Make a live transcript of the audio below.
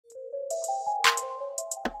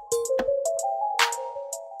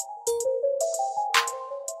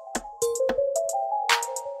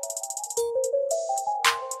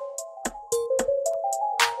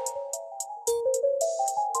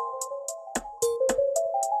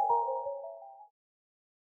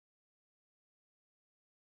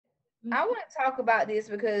I want to talk about this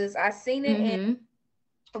because I seen it Mm-hmm.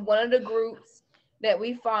 in one of the groups that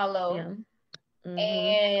we follow, Yeah. Mm-hmm.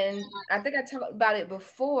 and I think I talked about it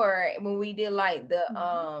before when we did like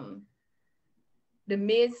the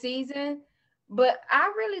mid season. But I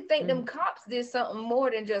really think them cops did something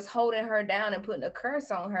more than just holding her down and putting a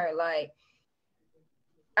curse on her. Like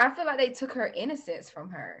I feel like they took her innocence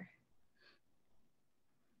from her.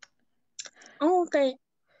 I don't think,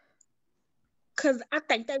 because I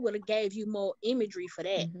think they would have gave you more imagery for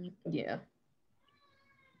that. Mm-hmm. Yeah.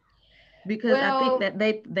 Because I think Well, that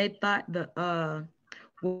they thought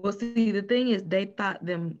well, see, the thing is they thought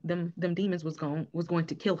them demons was going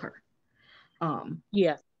to kill her. Um,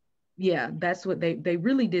 Yeah. yeah, that's what they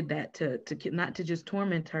really did that to not to just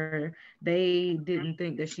torment her. They didn't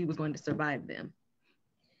think that she was going to survive them.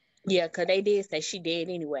 Yeah, because they did say she did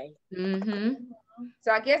anyway. Mm-hmm.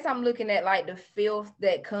 so I guess I'm looking at like the filth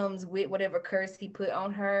that comes with whatever curse he put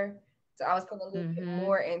on her. So I was gonna look Mm-hmm.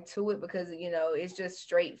 more into it because it's just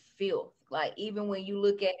straight filth. Like even when you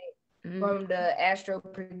look at it from the astral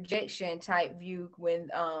projection type view, when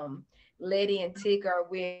Letty and Tick are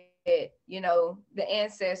with the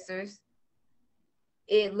ancestors,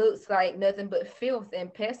 it looks like nothing but filth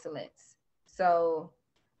and pestilence. So,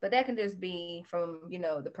 but that can just be from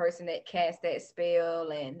the person that cast that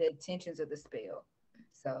spell and the intentions of the spell.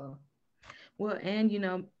 So, Well, and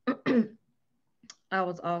I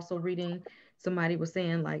was also reading, somebody was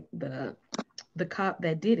saying like the cop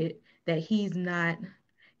that did it, that he's not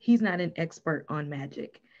an expert on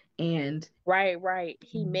magic, and Right, right.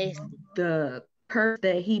 He messy. the curse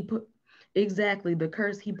that he put, exactly, the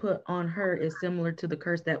curse he put on her is similar to the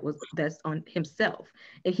curse that's on himself,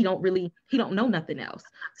 and he don't know nothing else,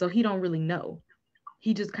 so he don't really know.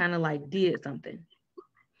 He just kind of like did something.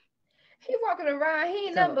 he walking around, he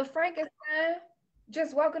ain't nothing So but Frankenstein,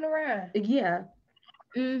 just walking around. yeah.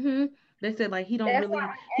 Mm-hmm. They said like That's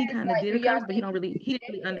why he I asked, kind of like, did do a y'all curse, but think he didn't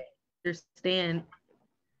really understand.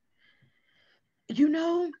 You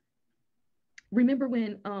know, remember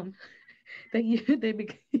when they they be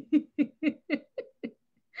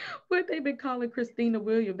what they been calling Christina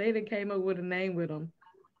Williams? They done came up with a name with them.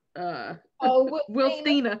 Uh, oh, what Cena?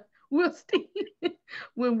 Wilstina, Wilstina.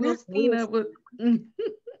 When Will. Wilstina was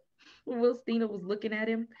when Wilstina was looking at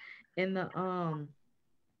him in the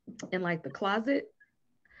in like the closet,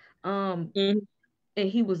 um, Mm. and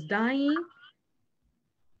he was dying.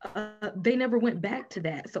 They never went back to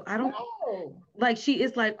that, so I don't No. like. She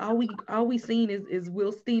is like, all we seen is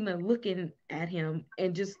Will Stina looking at him,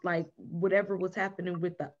 and just like whatever was happening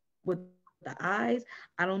with the eyes.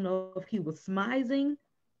 I don't know if he was smizing,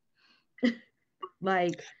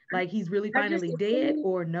 like he's really I finally just dead, assumed.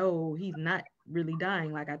 or no, he's not really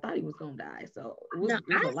dying like I thought he was gonna die. So No, it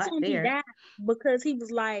was I a lot assumed he there. died because he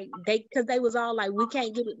was like because they was all like, we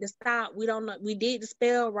can't get it to stop. We don't know. We did the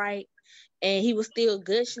spell right, and he was still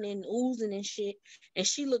gushing and oozing and shit. And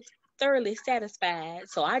she looked thoroughly satisfied.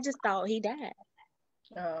 So I just thought he died.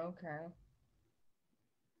 Oh, okay.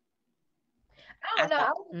 I I don't know.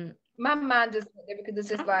 thought. My mind just went there because it's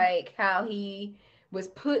just like how he was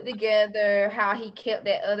put together, how he kept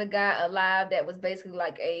that other guy alive that was basically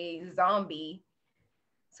like a zombie.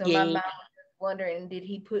 So my mind Yeah. was just wondering, did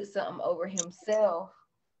he put something over himself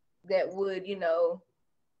that would,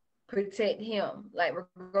 protect him? Like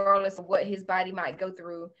regardless of what his body might go through,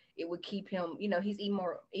 it would keep him, he's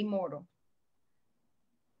immortal.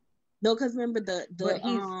 No, because remember But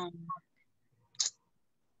he's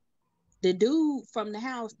the dude from the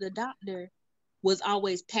house, the doctor, was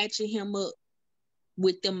always patching him up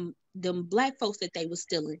with them black folks that they was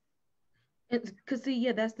stealing. it's because see,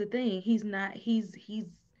 yeah, that's the thing. He's not.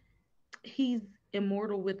 He's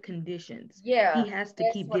immortal with conditions. He Yeah, has to that's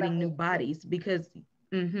keep what I getting new mean too. bodies because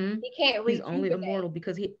He can't he's only rejuvenate. immortal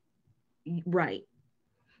because he right.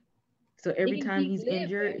 So He every can time keep he's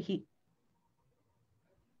injured, living. he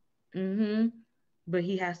hmm but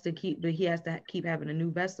he has to keep having a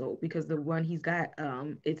new vessel because the one he's got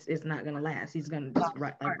it's not gonna last. He's gonna just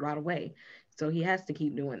rot away. So he has to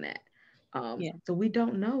keep doing that. Yeah. So we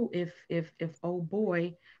don't know if old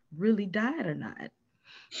boy really died or not.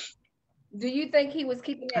 Do you think he was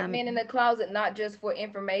keeping that man in Um the closet not just for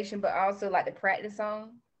information, but also like to practice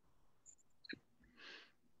on?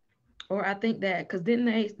 or I think that because didn't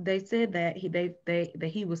they said that they that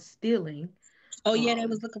he was stealing. Oh yeah, they was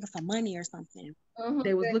um looking for some money or something.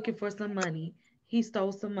 they was looking for some money. He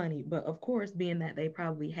stole some money, but of course, being that they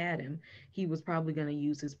probably had him, he was probably going to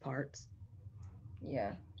use his parts.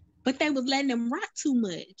 Yeah, But they was letting them rot too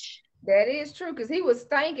much. that is true. Cause he was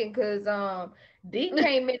stinking. Cause D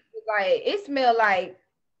came in was like it smelled like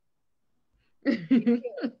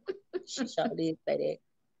She sure did say that.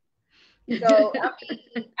 So I mean,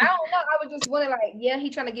 I don't know. I was just wondering, like, yeah, he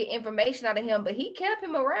trying to get information out of him, but he kept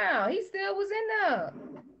him around. He still was in there.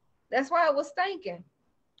 That's why I was thinking.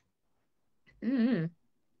 Mm-hmm.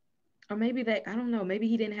 Or maybe that, I don't know, maybe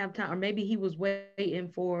he didn't have time, or maybe he was waiting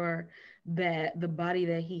for that the body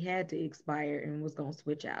that he had to expire and was gonna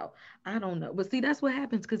switch out. I don't know. But see, that's what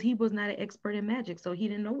happens because he was not an expert in magic, so he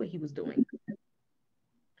didn't know what he was doing.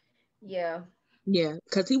 Yeah. Yeah,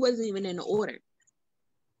 because he wasn't even in the order.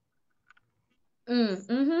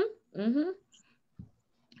 Mm-hmm.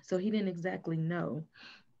 So he didn't exactly know.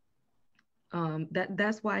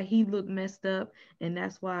 That's why he looked messed up, and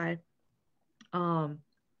that's why um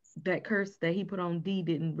that curse that he put on D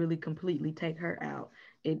didn't really completely take her out.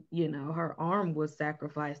 Her arm was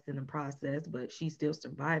sacrificed in the process, but she still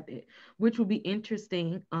survived it, which will be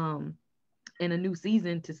interesting in a new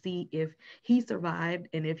season to see if he survived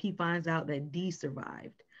and if he finds out that D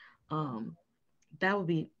survived. Um that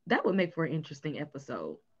would make for an interesting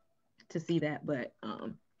episode to see that, but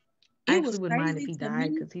I It actually was wouldn't mind if crazy he to died me.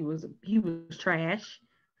 because he was trash.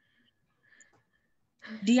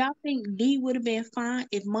 Do y'all think D would have been fine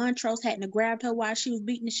if Montrose hadn't have grabbed her while she was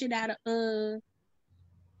beating the shit out of the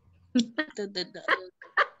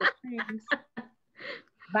twins?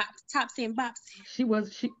 Topsy and Bopsy. She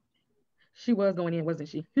was going in, wasn't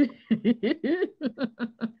she? I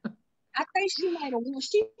think she might have won.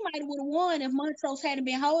 She might have would have won if Montrose hadn't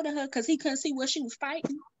been holding her because he couldn't see what she was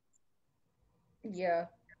fighting. Yeah.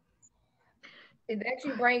 It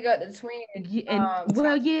actually bring up the twin. Yeah, and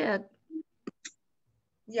well, yeah.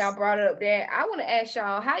 Y'all brought it up there. I want to ask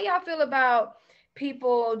y'all, how y'all feel about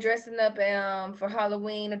people dressing up for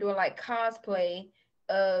Halloween or doing like cosplay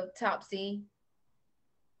of Topsy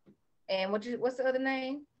and what's the other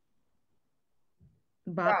name?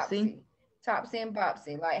 Bopsy. Bopsy. Topsy and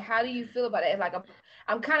Bopsy. Like, how do you feel about it?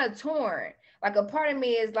 I'm kind of torn. Like, a part of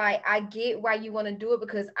me is like, I get why you want to do it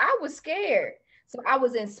because I was scared, so I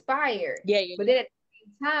was inspired. Yeah, But then at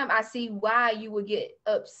the same time, I see why you would get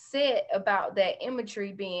upset about that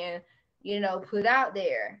imagery being, put out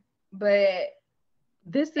there. But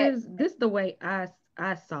This the way I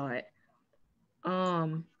saw it.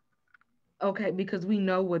 Um okay, because we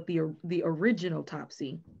know what the original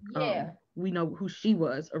Topsy, yeah, we know who she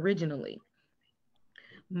was originally.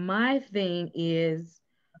 My thing is,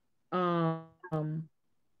 um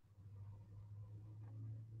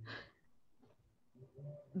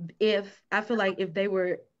if I feel like if they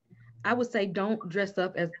were, I would say don't dress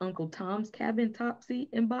up as Uncle Tom's Cabin Topsy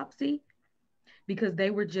and Bopsy because they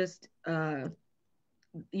were just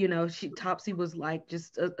she Topsy was like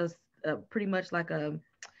just a pretty much like a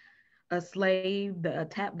slave, a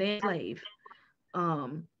tap dance slave,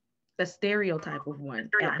 um, a stereotype of one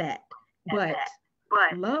at that. But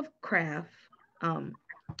Lovecraft, um,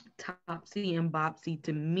 Topsy and Bopsy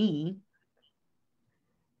to me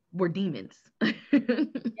were demons.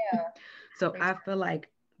 yeah, So I feel like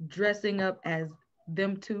dressing up as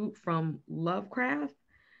them two from Lovecraft,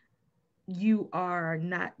 you are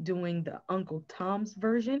not doing the Uncle Tom's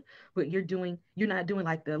version, but you're not doing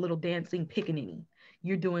like the little dancing pickaninny.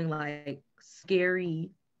 You're doing like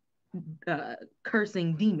scary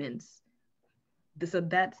cursing demons. So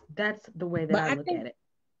that's the way that but I I look think at it.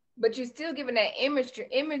 but you're still giving that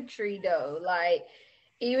imagery though. Like,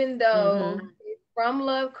 even though Mm-hmm. it's from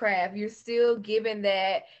Lovecraft, you're still giving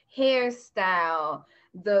that hairstyle,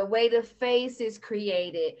 the way the face is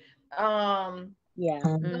created. yeah.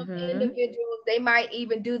 Some Mm-hmm. individuals, they might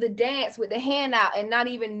even do the dance with the hand out and not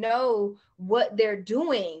even know what they're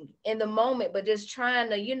doing in the moment, but just trying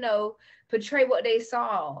to, portray what they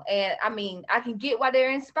saw. And I mean, I can get why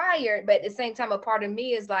they're inspired, but at the same time, a part of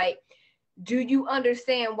me is like, do you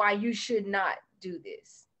understand why you should not do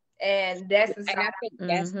this? And that's the And side. I think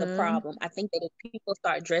that's the Mm-hmm. problem. I think that if people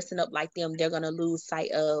start dressing up like them, they're gonna lose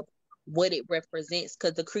sight of what it represents.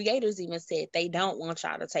 Because the creators even said they don't want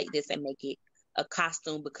y'all to take this and make it a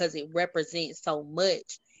costume because it represents so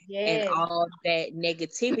much, and Yes, all that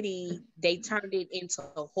negativity, they turned it into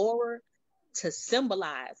horror to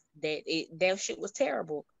symbolize that shit was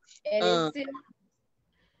terrible. and it's Um, still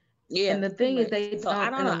yeah, And the too thing is, much. they So I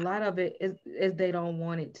don't, don't and a know. lot of it is they don't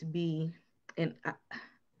want it to be, and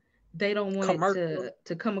they don't want it Commercial.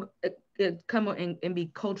 to come and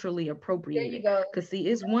be culturally there you appropriated. go. Cause see,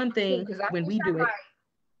 it's one thing Because I when wish we I do it,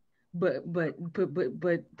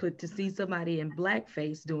 but to see somebody in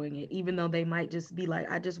blackface doing it, even though they might just be like,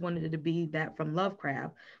 I just wanted it to be that from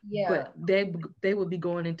Lovecraft, yeah. but they would be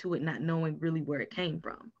going into it not knowing really where it came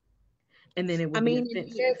from, and then it I would be mean,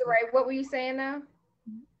 offensive. Desiree, what were you saying now?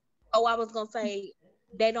 oh, I was gonna say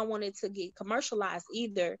they don't want it to get commercialized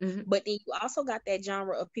either. Mm-hmm. But then you also got that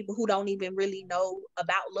genre of people who don't even really know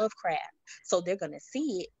about Lovecraft, so they're gonna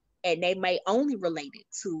see it and they may only relate it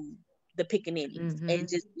to the pickaninnies and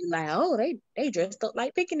just be like, oh, they dressed up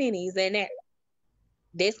like pickaninnies, and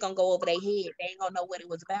that's gonna go over their head. They ain't gonna know what it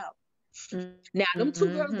was about. Now, them two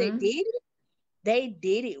girls that did it, they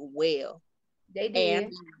did it well. They did.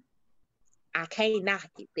 And I can't knock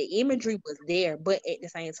it. The imagery was there, but at the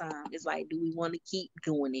same time, it's like, do we want to keep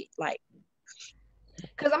doing it? Like,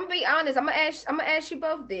 because I'm gonna be honest, I'm gonna ask you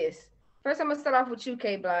both this. First, I'm gonna start off with you,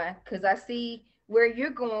 K Blind, because I see where you're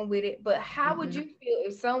going with it. But how would you feel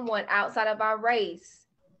if someone outside of our race,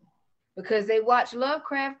 because they watch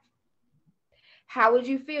Lovecraft, how would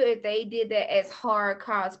you feel if they did that as hard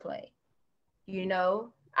cosplay? You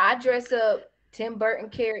know, I dress up Tim Burton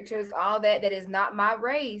characters, all that is not my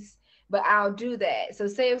race, but I'll do that. So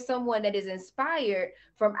say if someone that is inspired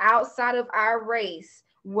from outside of our race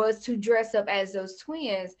was to dress up as those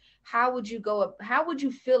twins, how would you go up? How would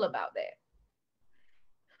you feel about that?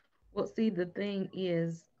 Well, see, the thing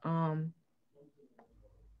is,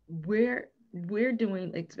 we're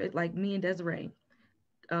doing like me and Desiree,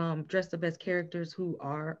 dressed up as characters who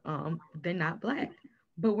are they're not black,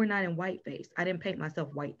 but we're not in whiteface. I didn't paint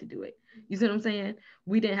myself white to do it. You see what I'm saying?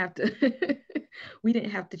 We didn't have to we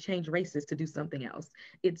didn't have to change races to do something else.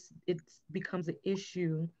 It's becomes an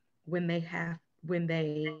issue when they have when they're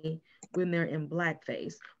in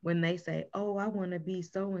blackface, when they say, oh, I want to be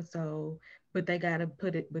so and so, but they have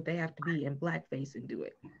to be in blackface and do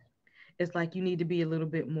it. It's like you need to be a little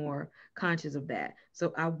bit more conscious of that.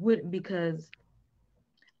 So I wouldn't, because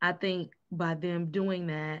I think by them doing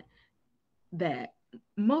that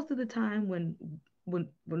most of the time when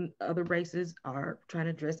other races are trying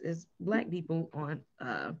to dress as black people on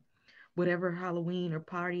whatever Halloween or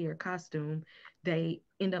party or costume, they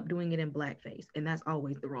end up doing it in blackface, and that's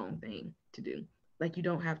always the wrong thing to do. Like, you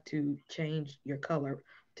don't have to change your color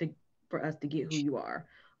to for us to get who you are.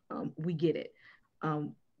 We get it.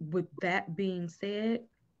 With that being said,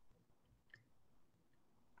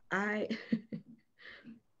 I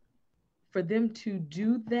for them to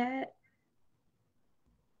do that,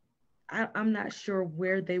 I'm not sure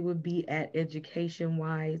where they would be at education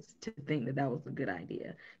wise to think that that was a good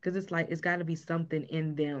idea. Because it's like, it's got to be something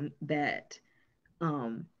in them that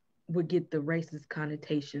would get the racist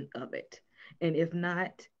connotation of it. And if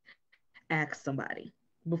not, ask somebody.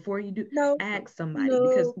 Before you do, no, ask somebody.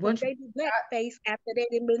 Because no, once they do blackface after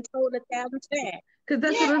they've been told 1,000 times. because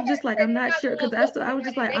that's Yeah, what I was just like, I'm not sure. Because that's what I was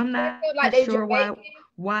just like, I'm not sure like they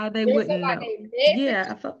why they dress wouldn't up know. like they Yeah, I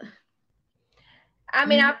Mexican. felt. I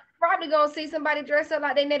mean, I'm probably gonna see somebody dress up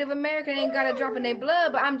like they Native American, ain't got a drop in their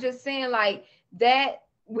blood, but I'm just saying, like, that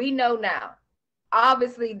we know now.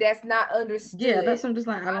 Obviously, that's not understood. Yeah, that's what I'm just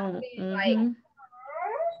like, I I'm don't. saying, like,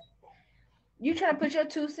 you trying to put your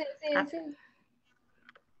 2 cents in too.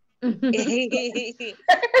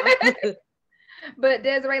 But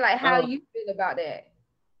Desiree, like, how you feel about that?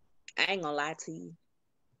 I ain't gonna lie to you.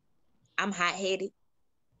 I'm hot headed.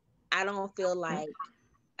 I don't feel like,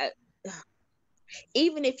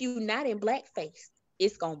 even if you're not in blackface,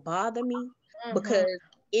 it's gonna bother me, because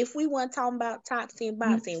if we weren't talking about Topsy and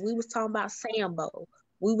Bopsy, and we was talking about Sambo,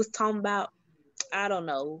 we was talking about, I don't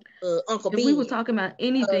know, Uncle If Ben. we were talking about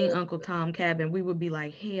anything Uncle Tom Cabin, we would be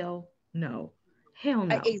like, hell no. Hell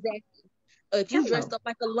no. Exactly. If you dressed up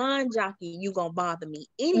like a lawn jockey, you gonna bother me.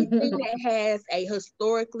 Anything that has a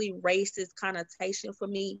historically racist connotation for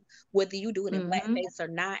me, whether you do it in blackface or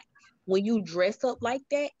not, when you dress up like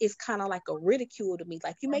that, it's kind of like a ridicule to me.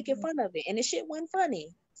 Like, you making fun of it, and the shit wasn't funny.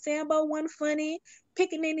 Sambo wasn't funny.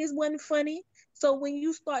 Pickaninnies wasn't funny. So when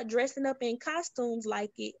you start dressing up in costumes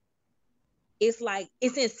like it, it's like,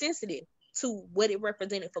 it's insensitive to what it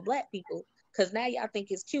represented for black people. Cause now y'all think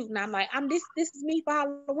it's cute, and I'm like, this is me for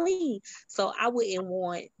Halloween. So I wouldn't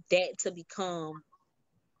want that to become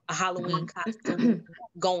a Halloween costume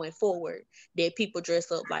going forward. That people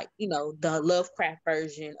dress up like, the Lovecraft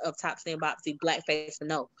version of Topsy and Bopsy blackface.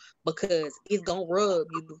 No, because it's gonna rub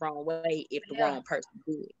you the wrong way if the wrong person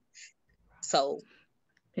do it. So,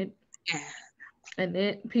 and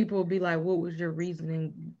then people will be like, "What was your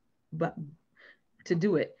reasoning, but to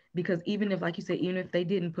do it?" Because even if, like you said, even if they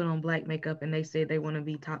didn't put on black makeup and they said they want to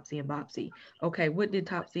be Topsy and Bopsy, okay, what did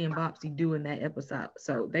Topsy and Bopsy do in that episode?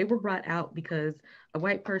 So they were brought out because a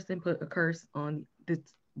white person put a curse on this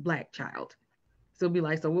black child. So it'd be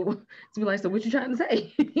like, so what you trying to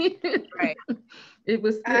say? Right. It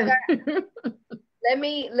was still... let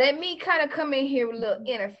me kind of come in here with a little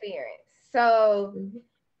interference. So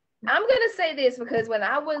I'm gonna say this because when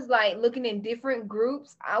I was like looking in different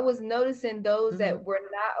groups, I was noticing those that were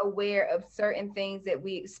not aware of certain things that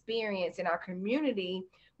we experience in our community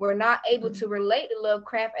were not able to relate to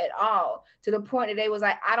Lovecraft at all, to the point that they was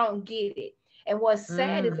like, I don't get it. And what's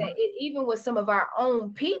sad is that it even was some of our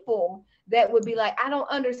own people that would be like, I don't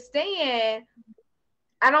understand.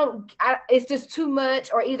 It's just too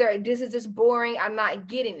much, or either this is just boring, I'm not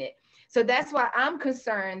getting it. So that's why I'm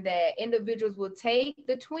concerned that individuals will take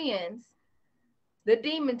the twins, the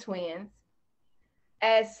demon twins,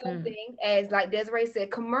 as something, as like Desiree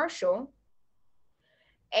said, commercial,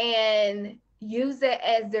 and use that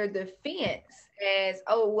as their defense, as,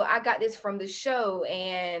 oh, well, I got this from the show,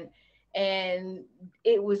 and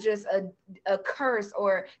it was just a curse,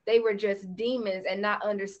 or they were just demons, and not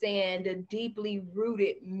understand the deeply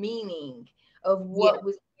rooted meaning of what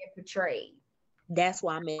was being portrayed. That's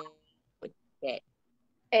why I'm in with that.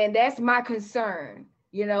 And that's my concern.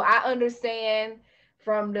 You know, I understand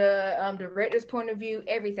from the director's point of view,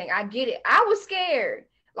 everything. I get it. I was scared.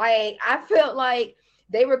 Like, I felt like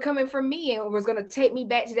they were coming for me and was going to take me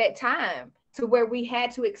back to that time, to where we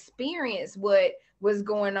had to experience what was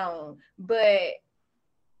going on. But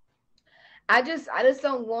I just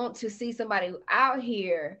don't want to see somebody out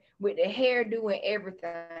here with the hair doing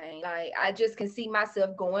everything. Like, I just can see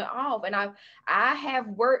myself going off. And I have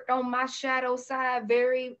worked on my shadow side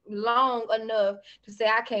very long enough to say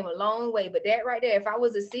I came a long way. But that right there, if I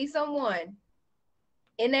was to see someone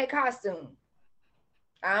in that costume,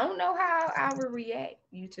 I don't know how I would react.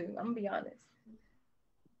 You two, I'm gonna be honest.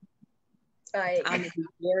 Like, I'm a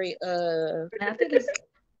very I think it's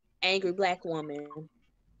angry black woman.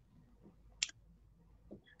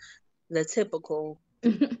 The typical,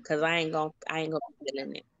 because I ain't gonna be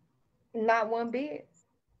in it. not one bit.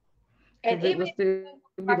 And it even was still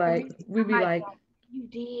be like, we'd be like, you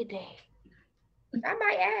did that. I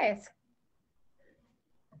might ask.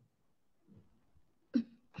 I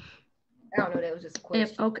don't know. That was just a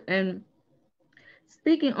question. And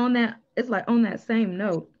speaking on that, it's like on that same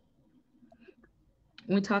note,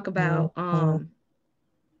 we talk about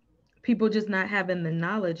people just not having the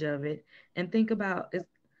knowledge of it, and think about, it's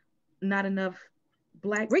not enough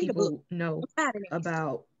Black people know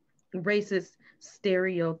about racist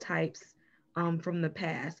stereotypes from the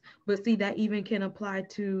past. But see, that even can apply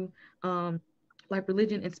to like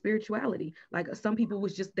religion and spirituality. Like, some people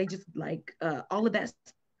they just like all of that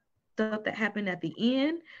stuff that happened at the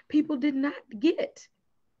end, people did not get.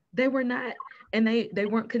 They were not, and they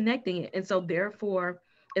weren't connecting it. And so therefore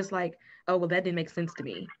it's like, oh, well, that didn't make sense to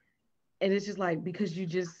me. And it's just like, because you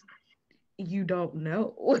don't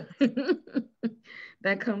know.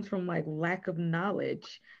 That comes from like lack of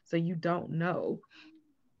knowledge. So you don't know.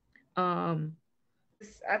 I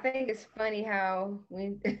think it's funny how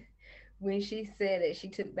when she said that she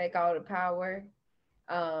took back all the power,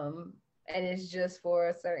 and it's just for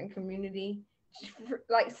a certain community.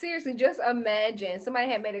 Like, seriously, just imagine somebody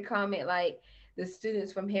had made a comment like, the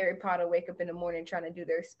students from Harry Potter wake up in the morning trying to do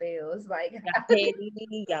their spells. Like,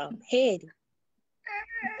 y'all heady.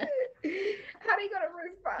 How are you gonna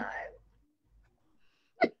respond?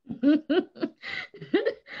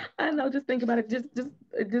 I know, just think about it. Just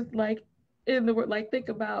like in the word, like, think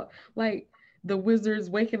about like the wizards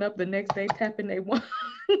waking up the next day tapping their wands.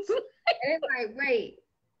 And it's like, wait.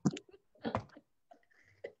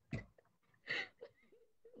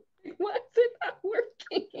 Why is it not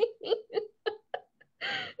working?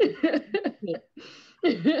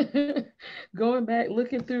 Going back,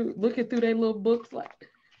 looking through their little books, like.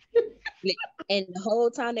 And the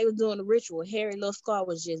whole time they were doing the ritual, Harry's little scar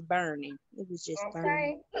was just burning. It was just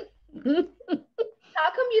burning. How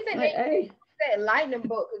come you think like, they use that lightning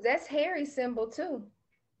bolt? Because that's Harry's symbol too.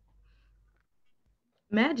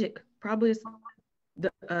 Magic probably is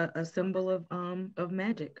a symbol of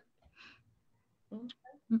magic.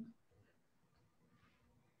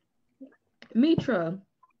 Mitra,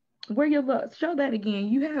 where your look? Show that again.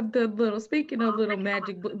 You have the little, speaking of little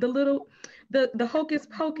magic book, the Hocus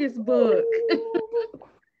Pocus book.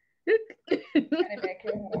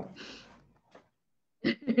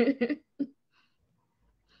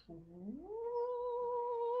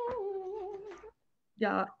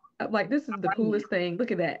 Y'all, like, this is the coolest thing.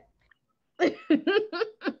 Look at that. It's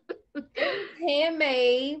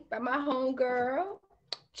handmade by my homegirl.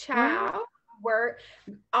 Child work,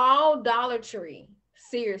 all Dollar Tree.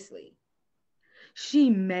 Seriously. She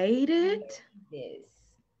made it? Yes.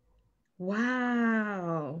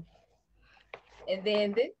 Wow. And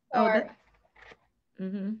then this part,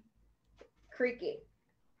 cricket.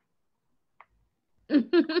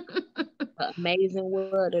 Amazing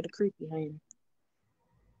world of the creepy hand.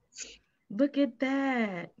 Look at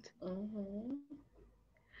that. Mm-hmm.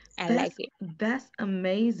 I That's like it.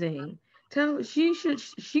 amazing.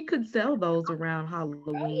 She could sell those around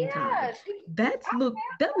Halloween Oh time. yeah,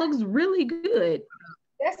 That looks really good.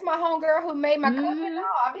 that's my homegirl who made my cousin. Mm-hmm.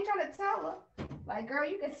 Oh, I be trying to tell her, like, girl,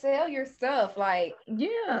 you can sell your stuff. Like,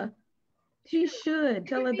 Yeah. she She could, should she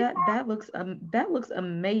tell could her be that looks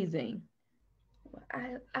amazing.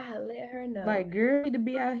 I let her know. Like girl, you need to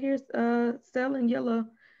be out here selling yellow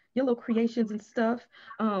creations and stuff.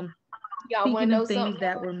 Y'all want Speaking to of know things something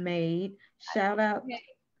that were made, shout out. else?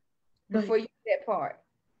 Go ahead. Before you get that part,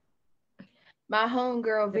 my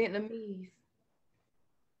homegirl Vietnamese.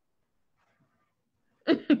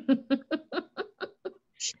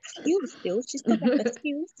 Still. She still got the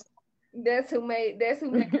skills. That's who made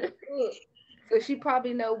the book. So she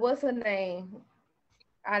probably know what's her name.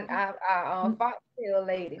 I Foxtail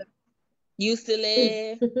lady. Used to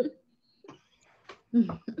live.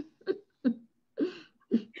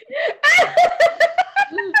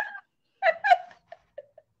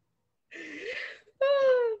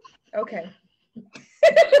 Okay.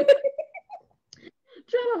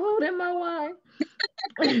 Trying to hold in my wine.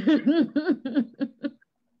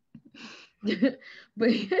 But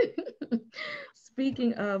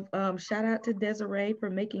speaking of, shout out to Desiree for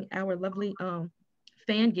making our lovely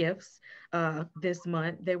fan gifts this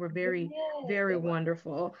month. They were very, Yes, very they were.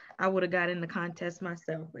 wonderful. I would have got in the contest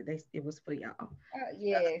myself, but it was for y'all.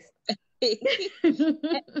 Yes. I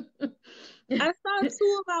saw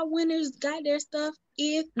two of our winners got their stuff.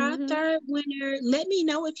 If our Hmm. third winner, let me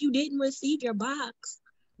know if you didn't receive your box.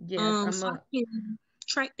 Yes, So I can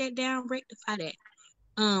track that down, rectify that.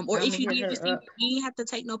 Or I'm if gonna you hit did her receive up. it, you didn't have to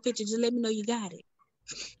take no picture. Just let me know you got it.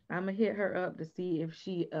 I'm gonna hit her up to see if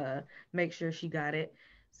she make sure she got it.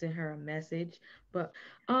 Send her a message. But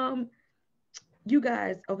um, you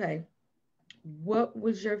guys, okay. What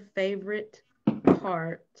was your favorite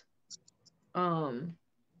part um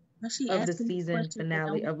Now she of the asking me season questions that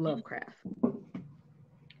finale don't of have Lovecraft?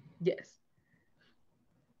 Yes.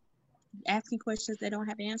 asking questions that don't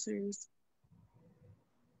have answers.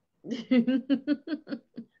 You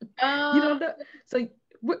don't Um, know. So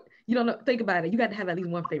what you don't know. Think about it. You got to have at least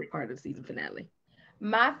one favorite part of the season finale.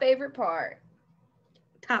 my favorite part.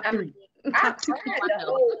 Top I mean, three. I Top two. cried I the know.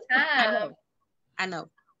 whole I time, know. I know.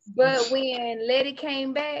 but when Letty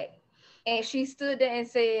came back and she stood there and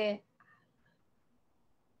said,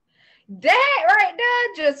 "That right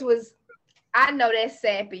there just was." I know that's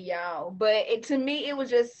sappy, y'all, but to me, it was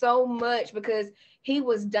just so much because he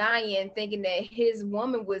was dying, thinking that his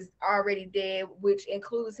woman was already dead, which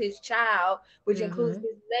includes his child, which includes Mm-hmm.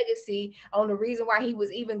 his legacy. On the reason why he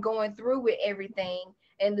was even going through with everything,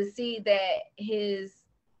 and to see that his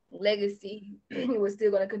legacy was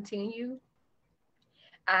still going to continue,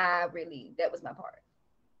 I really that was my part.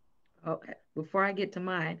 Okay. Before I get to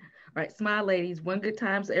mine, all right, smile, ladies. One good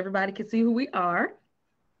time so everybody can see who we are.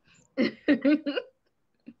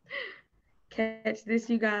 Catch this,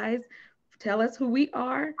 you guys. Tell us who we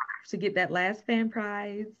are to get that last fan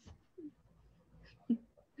prize.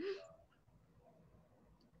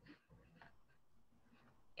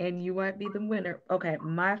 And you might be the winner. Okay,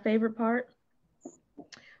 my favorite part.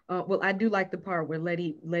 Well, I do like the part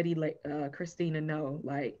where Christina know,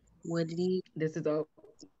 like, What did he? this is a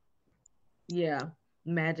yeah,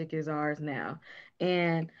 magic is ours now.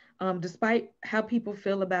 And despite how people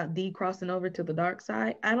feel about Dee crossing over to the dark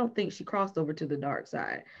side, I don't think she crossed over to the dark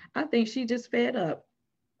side. I think she just fed up.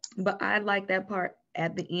 But I like that part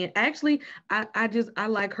at the end. Actually, I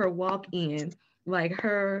like her walk in, like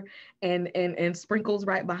her and Sprinkles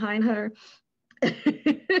right behind her.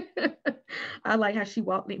 I like how she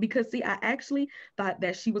walked in because see, I actually thought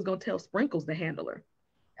that she was gonna tell Sprinkles to handle her.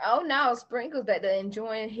 Oh no, Sprinkles that they're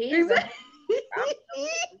enjoying his, Exactly.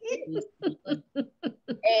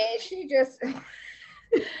 and she just Like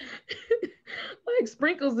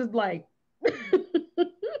Sprinkles is like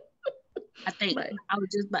I think like I was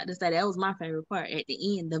just about to say that was my favorite part at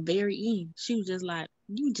the end, the very end. She was just like,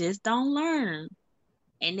 "You just don't learn,"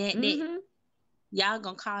 and that mm-hmm. y'all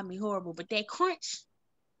gonna call me horrible, but that crunch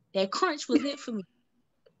was it for me.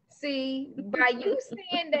 see, by you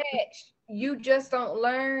saying that you just don't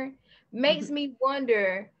learn makes me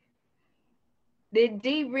wonder, did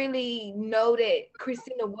Dee really know that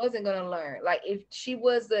Christina wasn't gonna learn? Like if she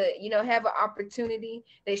was have an opportunity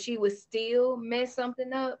that she would still mess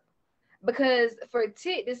something up? Because for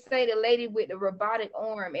Tit to say the lady with the robotic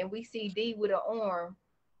arm and we see Dee with an arm,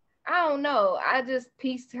 I don't know. I just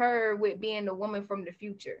pieced her with being the woman from the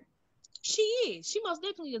future. She is. She most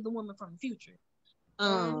definitely is the woman from the future. Um,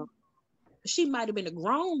 Mm. she might have been a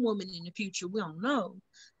grown woman in the future. We don't know,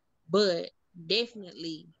 but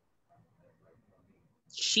definitely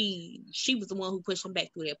she was the one who pushed him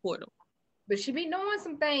back through that portal. But she be knowing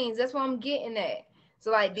some things. That's what I'm getting at.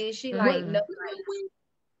 So like, did she like know?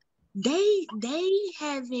 They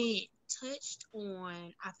haven't touched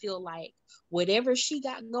on, I feel like, whatever she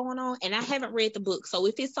got going on. And I haven't read the book, so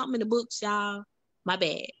if it's something in the books, y'all, my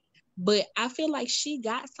bad. But I feel like she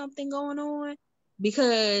got something going on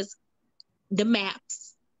because the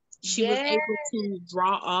maps, she was able to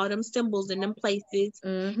draw all them symbols in them places.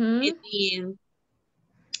 And then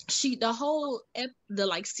the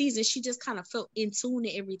like season, she just kind of felt in tune to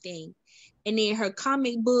everything. And then her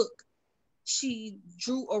comic book, she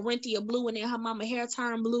drew Orinthia blue, and then her mama hair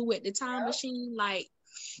turned blue at the time machine. Like,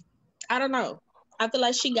 I don't know. I feel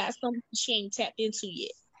like she got something she ain't tapped into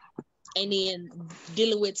yet. And then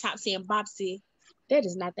dealing with Topsy and Bopsy, that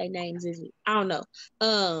is not their names, is it? I don't know.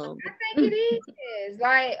 I think it is.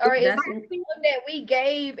 Like, or is it something that we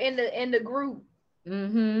gave in the group?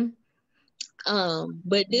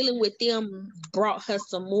 But dealing with them brought her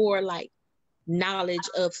some more like knowledge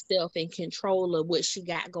of self and control of what she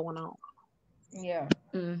got going on. Yeah.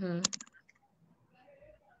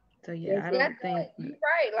 So yeah, I don't think you're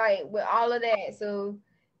right. Like with all of that, so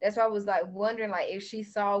that's why I was like wondering, like if she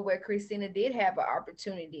saw where Christina did have an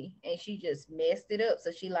opportunity and she just messed it up.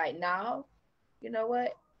 So she like, no, you know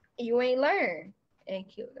what? You ain't learned, and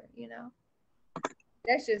killed her. You know,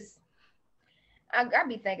 that's just I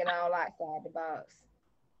be thinking all outside the box.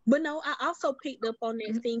 But no, I also picked up on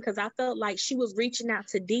that scene because I felt like she was reaching out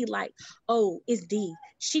to D, like, oh, it's D.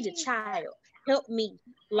 She the child. Help me.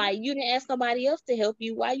 Like, you didn't ask somebody else to help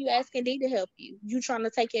you. Why you asking D to help you? You trying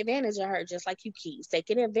to take advantage of her, just like you keep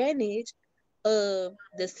taking advantage of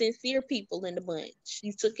the sincere people in the bunch.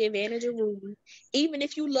 You took advantage of Ruby. Even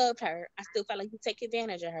if you loved her, I still felt like you take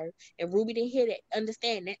advantage of her. And Ruby didn't hear that,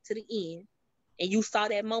 understand that to the end. And you saw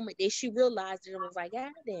that moment that she realized it and was like,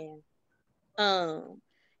 God damn.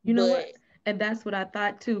 You know what? And that's what I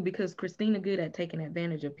thought too, because Christina good at taking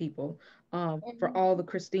advantage of people. For all the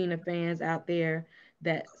Christina fans out there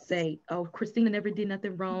that say, "Oh, Christina never did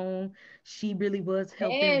nothing wrong. She really was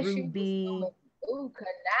helping Ruby."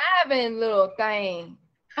 Conniving little thing.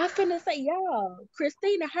 I finna say, y'all,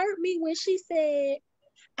 Christina hurt me when she said,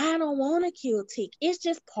 "I don't want to kill Tick. It's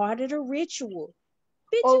just part of the ritual."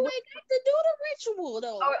 Bitch, you ain't got to do the ritual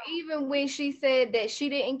though. Or even when she said that she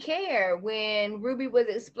didn't care when Ruby was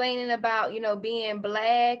explaining about, you know, being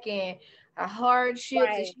black and her hardships,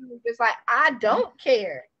 and she was just like, I don't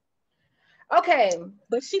care. Okay,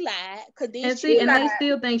 but she lied. And see, and they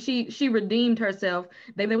still think she redeemed herself.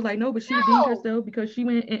 They were like, no, but she redeemed herself because she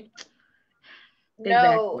went in.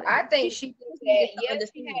 No, I think she did that.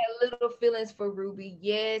 Yes, she had little feelings for Ruby.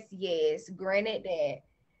 Yes, granted that.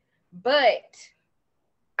 But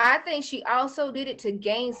I think she also did it to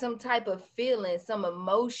gain some type of feeling, some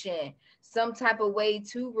emotion, some type of way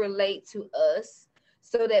to relate to us,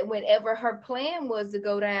 so that whenever her plan was to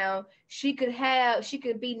go down, she could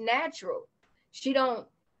be natural. She don't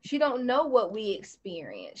know what we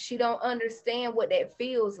experience. She don't understand what that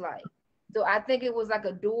feels like. So I think it was like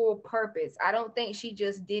a dual purpose. I don't think she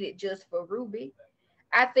just did it just for Ruby.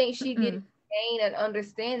 I think she did it to gain an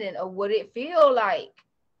understanding of what it feel like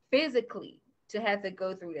physically to have to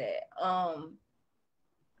go through that.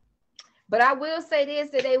 But I will say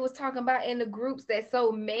this, that they was talking about in the groups that's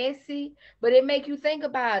so messy, but it make you think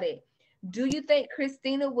about it. Do you think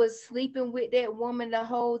Christina was sleeping with that woman the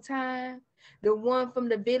whole time? The one from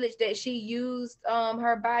the village that she used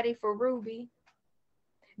her body for Ruby?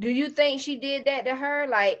 Do you think she did that to her?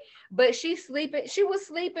 Like, but she was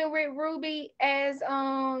sleeping with Ruby as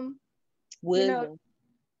William. You know,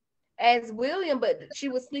 as William, but she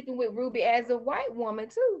was sleeping with Ruby as a white woman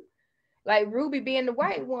too. Like Ruby being the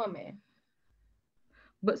white woman.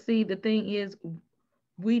 But see, the thing is,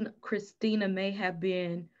 Christina may have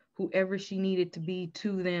been whoever she needed to be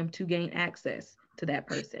to them to gain access to that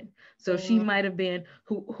person. So she might have been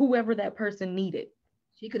whoever that person needed.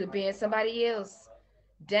 She could have been somebody else.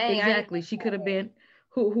 Dang. Exactly. She could have been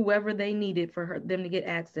whoever they needed for them to get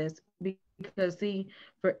access. Because see,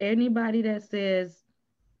 for anybody that says,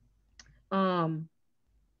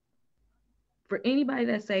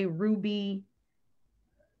 say Ruby,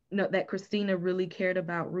 no, that Christina really cared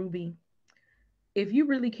about Ruby. If you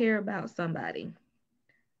really care about somebody,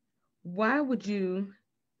 why would you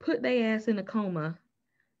put their ass in a coma,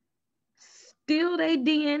 steal their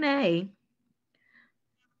DNA,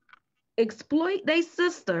 exploit their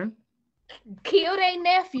sister, kill their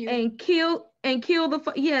nephew, and try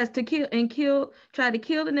to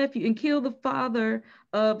kill the nephew and kill the father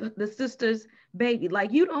of the sister's baby?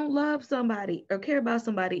 Like, you don't love somebody or care about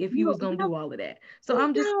somebody if you was gonna do all of that. So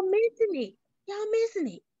I'm just y'all missing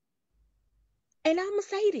it. And I'm gonna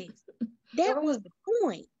say this. That was the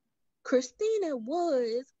point. Christina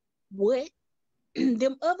was what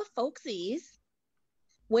them other folks is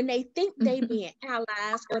when they think they being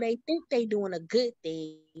allies or they think they doing a good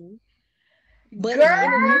thing, but at the Girl.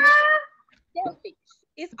 end of the day, selfish.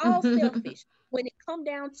 It's all selfish. When it come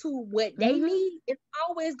down to what they need, it's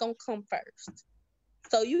always gonna come first.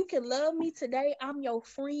 So you can love me today. I'm your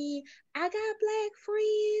friend. I got black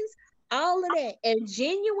friends. All of that, and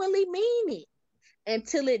genuinely mean it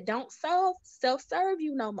until it don't self-serve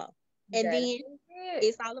you no more, and then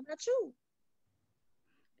it's all about you.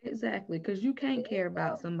 Exactly, because you can't care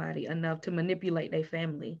about somebody enough to manipulate their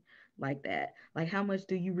family like that. Like, how much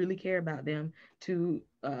do you really care about them to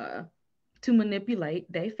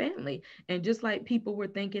manipulate their family? And just like people were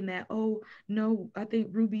thinking that, oh no, I think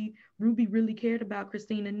Ruby really cared about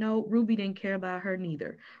Christina. No, Ruby didn't care about her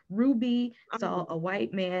neither. Ruby saw a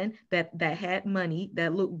white man that had money,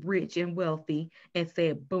 that looked rich and wealthy, and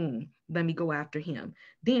said, boom, let me go after him.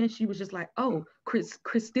 Then she was just like, oh,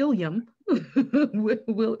 Christillium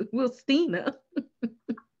will Stina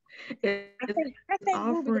is I think Ruby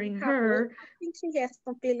offering her I think she has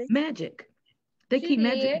some feelings. magic. They She keep did.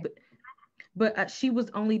 magic, but she was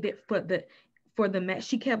only there for the match.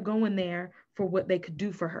 She kept going there for what they could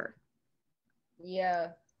do for her. Yeah.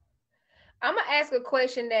 I'm gonna ask a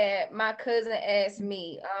question that my cousin asked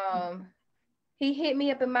me. He hit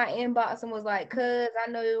me up in my inbox and was like, "Cuz, I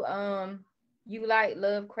know you like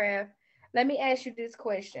Lovecraft. Let me ask you this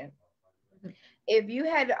question. If you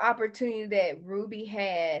had the opportunity that Ruby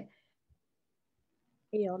had,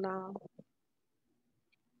 Hell no.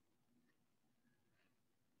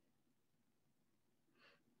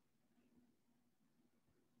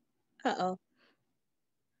 Uh-oh.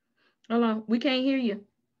 Hold on, we can't hear you,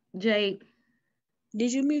 Jade.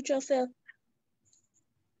 Did you mute yourself?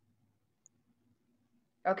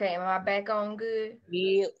 okay, am I back on good?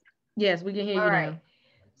 Yep. Yes, we can hear All you right. now.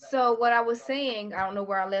 So what I was saying, I don't know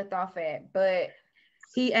where I left off at, but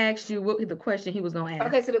He asked you what the question he was gonna ask.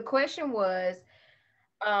 okay, so the question was,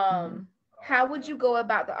 how would you go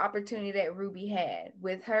about the opportunity that Ruby had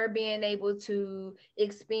with her being able to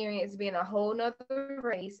experience being a whole nother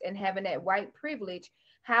race and having that white privilege?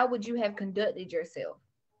 How would you have conducted yourself?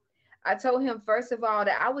 I told him, first of all,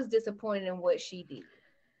 that I was disappointed in what she did.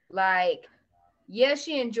 Like, yeah,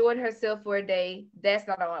 she enjoyed herself for a day. That's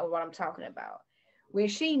not what I'm talking about. When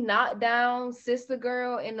she knocked down Sister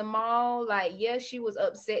Girl in the mall, like, yeah, she was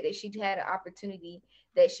upset that she had an opportunity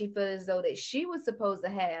that she felt as though that she was supposed to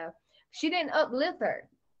have. She didn't uplift her.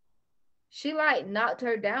 She like knocked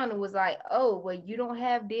her down and was like, oh, well, you don't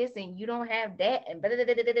have this and you don't have that and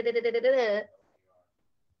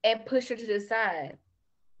and pushed her to the side.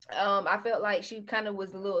 I felt like she kind of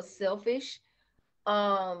was a little selfish.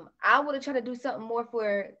 I would have tried to do something more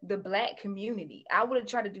for the black community. I would have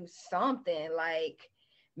tried to do something like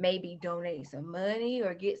maybe donate some money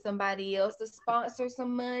or get somebody else to sponsor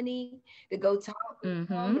some money to go talk to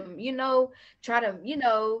them, try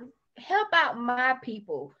to, help out my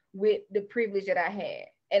people with the privilege that I had.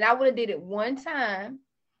 And I would have did it one time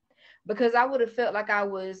because I would have felt like I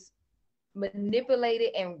was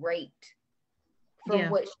manipulated and raped from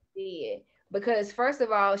what she did. Because first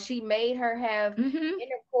of all, she made her have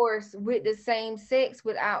intercourse with the same sex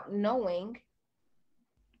without knowing.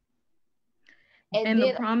 And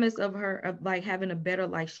the promise of her of like having a better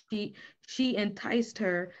life, she enticed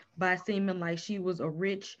her by seeming like she was a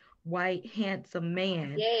rich, white, handsome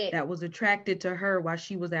man that was attracted to her while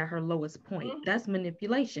she was at her lowest point. That's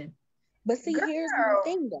manipulation. But see, here's the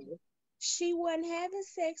thing though. She wasn't having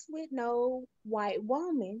sex with no white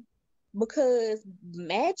woman because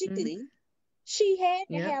magically she had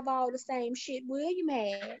to have all the same shit William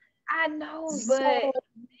had. I know, but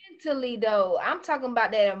mentally though, I'm talking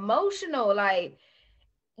about that emotional. Like,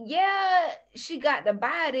 yeah, she got the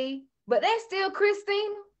body, but that's still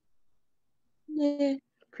Christina. Yeah.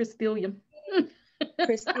 Christillium.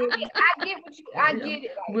 Christina. I get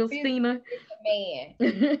it. Like, Wilstina. Man.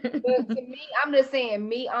 But to me, I'm just saying,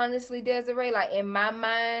 me honestly, Desiree, like in my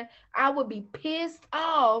mind, I would be pissed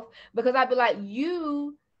off because I'd be like,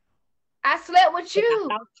 I slept with you. I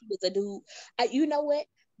thought she was a dude. You know what?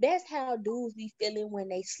 That's how dudes be feeling when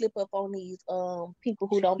they slip up on these people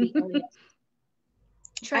who don't be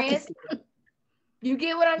trans. You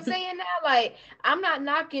get what I'm saying now? Like, I'm not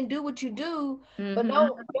knocking, do what you do, but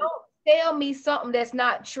don't tell me something that's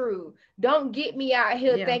not true. Don't get me out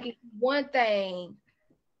here thinking one thing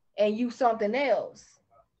and you something else.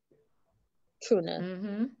 True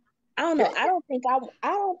enough. I don't know. I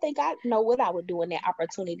don't think I know what I would do in that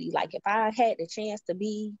opportunity. Like if I had the chance to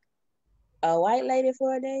be a white lady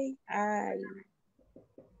for a day,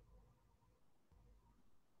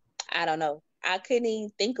 I don't know. I couldn't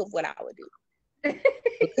even think of what I would do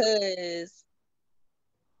because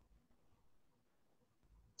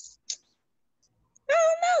I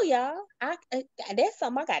don't know, y'all. That's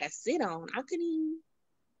something I gotta sit on. I couldn't even.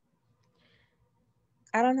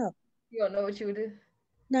 I don't know. You don't know what you would do?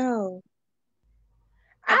 No.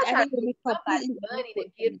 I I try to think it'd get be somebody completely money to awkward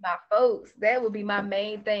for give me. my folks. That would be my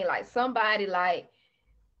main thing. Like somebody like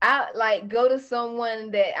I like go to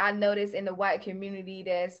someone that I notice in the white community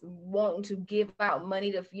that's wanting to give out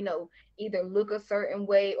money to, either look a certain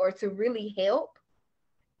way or to really help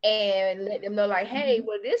and let them know like, hey,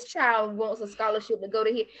 well, this child wants a scholarship to go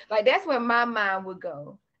to here. Like that's where my mind would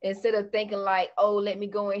go. Instead of thinking like, oh, let me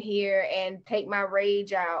go in here and take my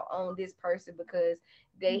rage out on this person because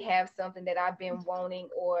they have something that I've been wanting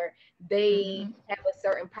or they have a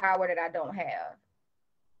certain power that I don't have.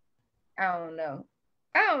 I don't know.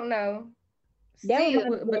 I don't know. That Still,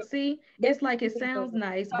 reminds me But of, see, that it's like it reminds me sounds of,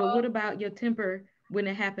 nice, but what about your temper when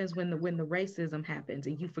it happens when the racism happens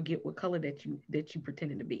and you forget what color that you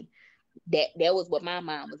pretended to be? that was what my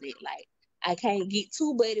mom was at. Like, I can't get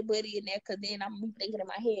too buddy in there because then I'm thinking in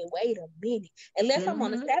my head, wait a minute. Unless I'm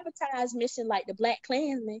on a sabotage mission like the Black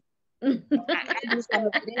Klansman, I do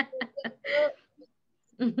something.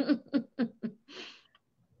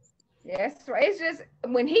 that's right. It's just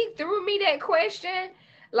when he threw me that question,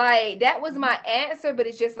 like that was my answer, but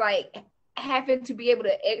it's just like having to be able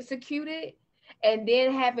to execute it and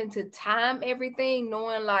then having to time everything,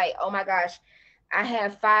 knowing like, oh my gosh, I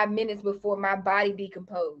have 5 minutes before my body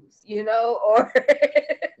decomposes, or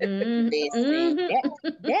Listen,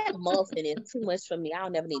 that muffin is too much for me. I'll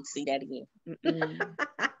never need to see that again.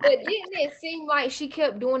 but didn't it seem like she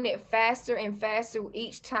kept doing it faster and faster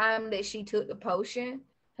each time that she took the potion?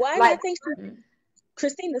 Well, I Like, think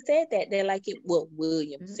Christina said that. They're like it. Well,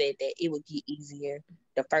 William said that it would get easier.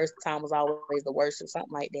 The first time was always the worst, or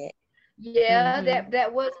something like that. yeah,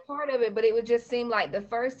 that was part of it, but it would just seem like the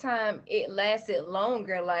first time it lasted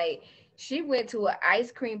longer. Like she went to an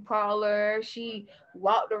ice cream parlor, she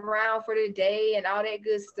walked around for the day and all that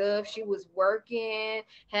good stuff. She was working,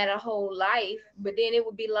 had a whole life, but then it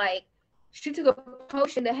would be like she took a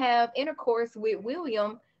potion to have intercourse with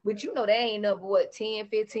William, but that ain't up what 10,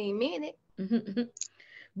 15 minutes.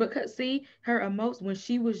 Because see, her emotion when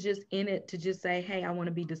she was just in it to just say, "Hey, I want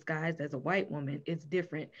to be disguised as a white woman." It's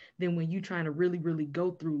different than when you trying to really, really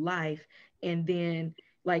go through life, and then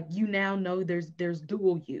like you now know there's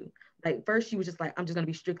dual you. Like first she was just like, "I'm just gonna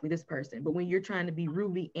be strictly this person," but when you're trying to be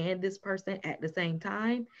Ruby and this person at the same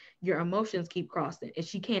time, your emotions keep crossing, and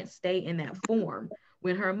she can't stay in that form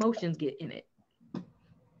when her emotions get in it.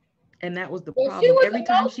 And that was the Well, she problem. was Every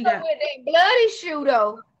time she emotional got with that bloody shoe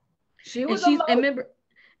though. She and was she's emotional.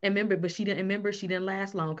 and remember, but she didn't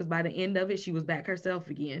last long because by the end of it, she was back herself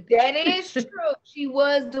again. That is true. She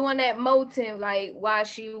was doing that motive, like while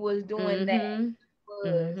she was doing that. Mm-hmm.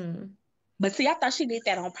 Was Mm-hmm. But see, I thought she did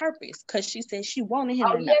that on purpose because she said she wanted him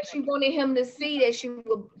oh to know. yeah, she wanted him to see that she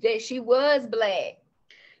was black.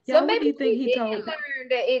 So Y'all, what do maybe you think she he did told? learn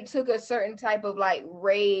that it took a certain type of like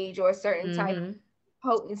rage or a certain type of Mm-hmm.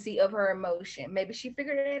 potency of her emotion. Maybe she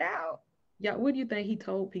figured it out. Y'all, what do you think he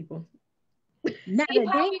told people? Not He a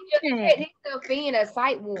probably just damn set thing. himself in a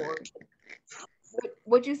sight ward.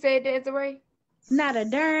 What you said, Desiree? Not a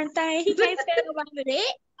darn thing. He can't tell nobody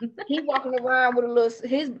that. He walking around with a little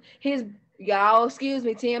his y'all excuse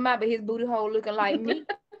me TMI, but his booty hole looking like me.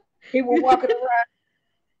 He was walking around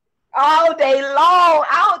all day long.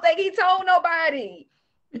 I don't think he told nobody.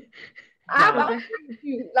 I'm Y'all,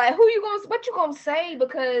 you. Like, what you gonna say?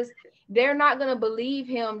 Because they're not gonna believe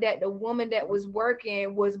him that the woman that was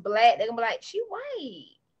working was black. They're gonna be like, she white.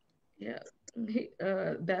 yeah,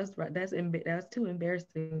 that's right. That's too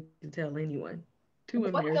embarrassing to tell anyone. Too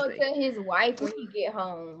What he embarrassing. gonna tell his wife when he get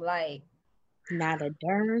home? Like, Not a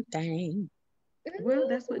darn thing. Well,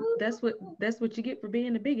 that's what you get for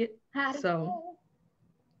being a bigot. how to So,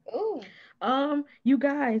 ooh, you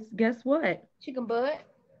guys, guess what? chicken butt.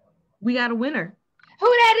 We got a winner. Who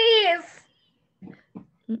that is?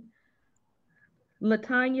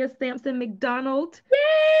 Latanya Sampson McDonald,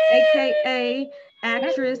 Yay! aka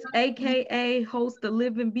actress, aka host the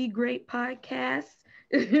Live and Be Great podcast,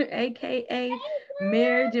 aka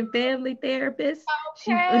marriage and family therapist.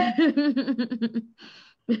 She Okay.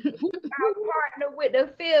 Our partner with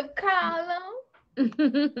the fifth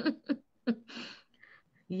column.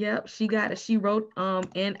 Yep, she wrote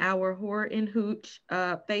in our Horror and Hooch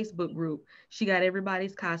Facebook group. She got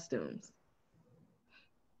everybody's costumes.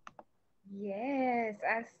 Yes,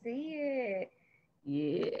 I see it.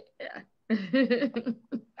 Yeah.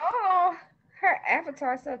 Oh, her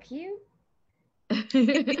avatar so cute.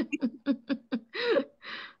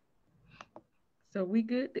 So we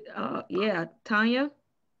good. Yeah, Tanya,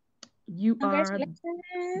 you are,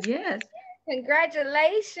 Congratulations. yes,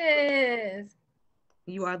 Congratulations.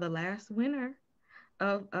 you are the last winner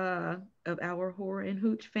of our horror and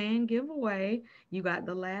hooch fan giveaway. You got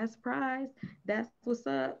the last prize. That's what's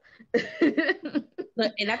up.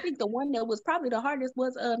 And I think the one that was probably the hardest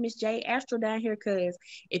was Miss J Astro down here, because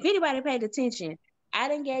if anybody paid attention, I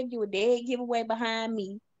didn't gave you a dead giveaway behind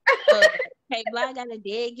me. Hey, Bly got a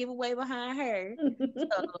dead giveaway behind her.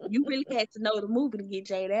 So you really had to know the movie to get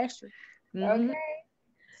Jade Astro. Mhm. Okay.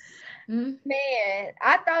 Mhm. Man,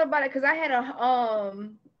 I thought about it because I had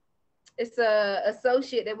it's a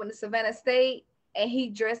associate that went to Savannah State, and he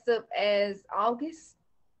dressed up as August.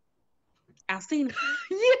 I seen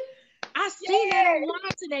Yeah. I seen that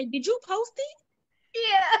online today. Did you post it?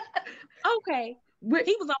 Yeah. Okay. Wait,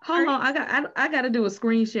 He was on hold her. on. I gotta do a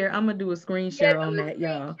screen share. I'm gonna do a screen Yeah, share do on a that,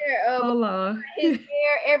 y'all. screenshot of Hold on. his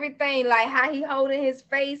hair, everything, like how he holding his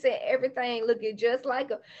face and everything, looking just like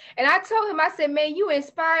him. And I told him, I said, man, you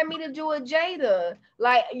inspired me to do a Jada.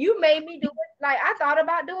 Like you made me do it. Like I thought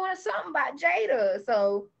about doing something about Jada.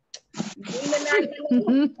 So demon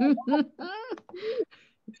not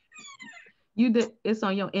You did, it's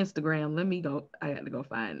on your Instagram. Let me go. I got to go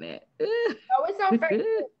find that. oh, it's on Facebook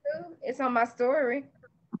too. It's on my story.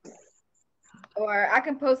 Or I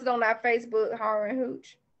can post it on our Facebook, Horror and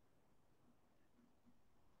Hooch.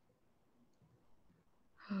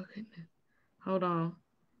 Oh goodness. Hold on.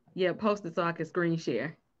 Yeah, post it so I can screen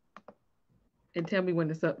share and tell me when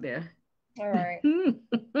it's up there. All right.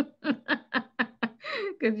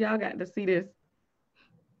 Cause y'all got to see this.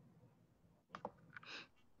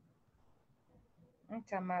 I'm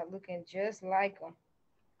talking about looking just like him.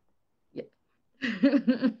 Yeah.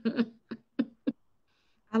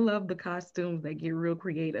 I love the costumes that get real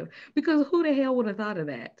creative because who the hell would have thought of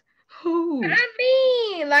that? Who?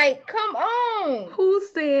 I mean, like, come on. Who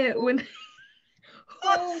said when?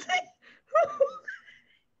 Who,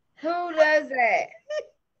 who does that?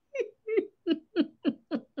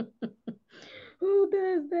 Who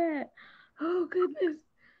does that? Oh goodness.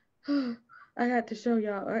 I had to show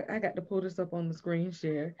y'all. I got to pull this up on the screen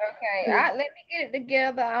share. Okay, let me get it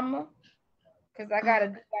together. Cause I gotta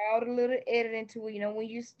do all the little editing to it. You know, when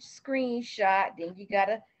you screenshot, then you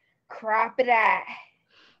gotta crop it out.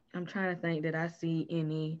 I'm trying to think that I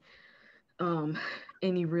see um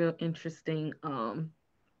any real interesting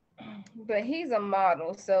But he's a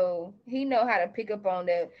model, so he know how to pick up on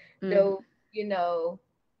mm, those, you know,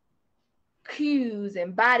 cues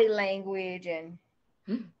and body language and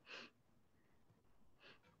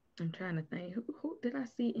I'm trying to think who did I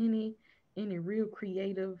see any real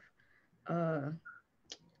creative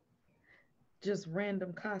just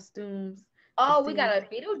random costumes to oh, we see. got a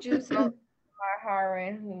Beetlejuice on our horror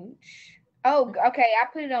and hooch. Oh, okay, I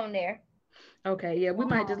put it on there. Okay, yeah, we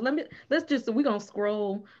might just let's just we're gonna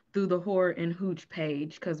scroll through the horror and hooch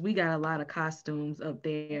page because we got a lot of costumes up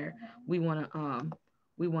there. We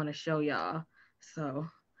wanna show y'all. So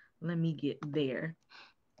let me get there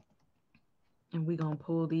and we're gonna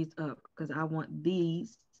pull these up because I want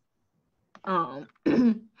these um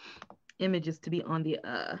images to be on the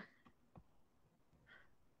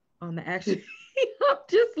actual. I'm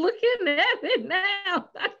just looking at it now.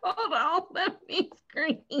 Hold on, let me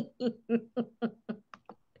screen.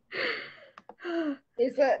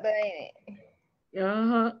 It's up there, ain't it?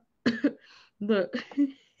 Uh-huh. Look.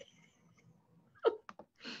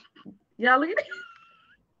 Y'all look at it.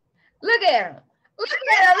 Look at him. Look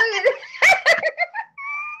at him. Look at him.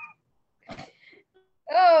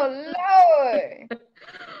 Oh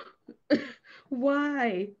Lord.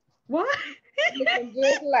 Why? Why? Looking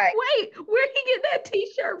just like Wait, where'd he get that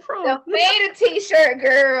t-shirt from? the made a t-shirt,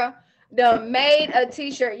 girl. The made a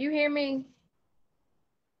t-shirt. You hear me?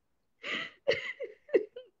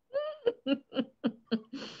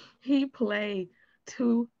 He played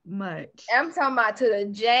too much. I'm talking about to the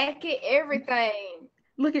jacket, everything.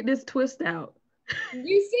 Look at this twist out. You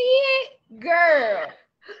see it? Girl.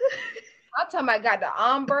 I'm talking about got the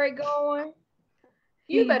ombre going.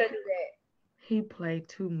 You better do that. He played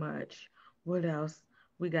too much. What else?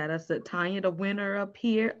 We got us a Tanya, the winner up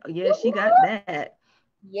here. Yeah, she got that.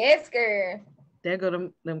 Yes, girl. There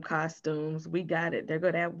go them costumes. We got it. There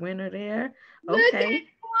go that winner there. Look Okay. at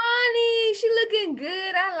Kwani. She looking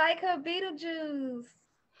good. I like her Beetlejuice.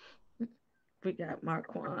 We got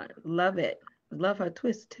Marquand. Love it. Love her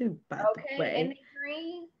twist too, by the way. And the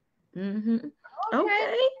green. Mm-hmm.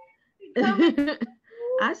 Okay.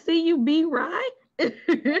 I see you, B. Right. I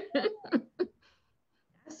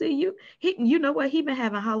see you. You know what? He been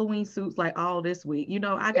having Halloween suits like all this week. You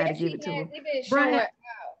know, I gotta give it to him. He been Brian, showing out.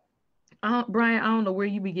 Brian, I don't know where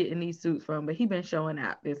you be getting these suits from, but he been showing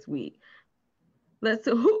out this week. Let's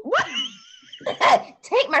see who. What?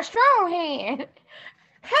 Take my strong hand.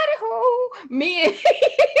 Howdy ho, me and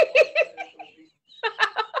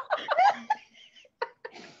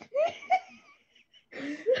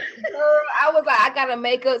girl, I was like, I gotta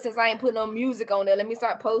make up since I ain't putting no music on there. Let me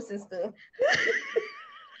start posting stuff.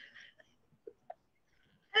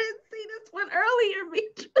 I didn't see this one earlier,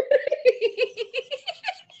 bitch.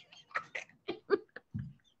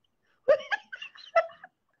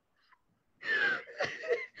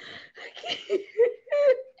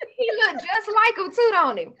 He looked just like him too,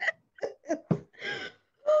 don't he? Oh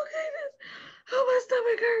goodness. Oh, my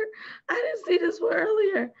stomach hurt. I didn't see this one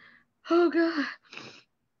earlier. Oh God.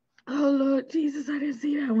 Oh Lord Jesus, I didn't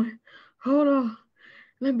see that one. Hold on.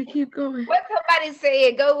 Let me keep going. What somebody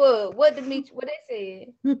said, go up. What they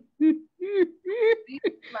said?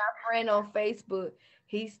 My friend on Facebook,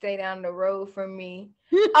 he stayed down the road from me.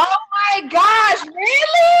 Oh my gosh,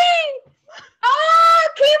 really? Oh,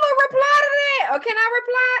 Kima reply to that. Or can I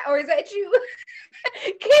reply? Or is that you?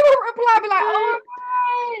 Kima reply, be like, oh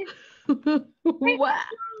my God. Wow.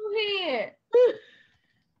 Here.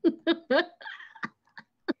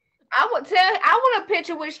 I want a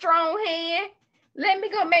picture with strong hand. Let me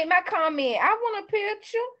go make my comment. I want a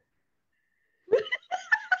picture.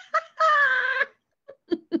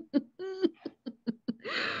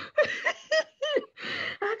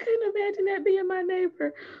 I couldn't imagine that being my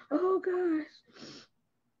neighbor. Oh gosh.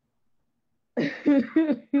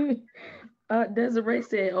 Desiree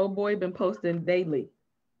said, "Oh boy, been posting daily."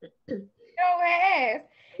 Your ass.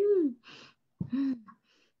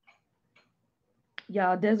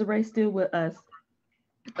 Y'all, Desiree still with us.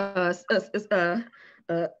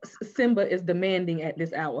 Simba is demanding at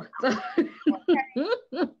this hour. So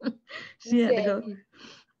she had to go.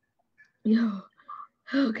 Yo,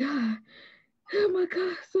 oh God. Oh my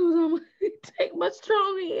God, Susan, take my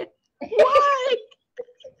strong hand. Why?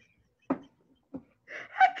 I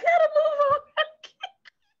gotta move on.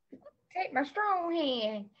 Take my strong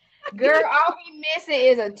hand. Girl, all he missing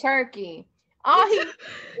is a turkey.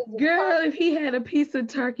 Girl, if he had a piece of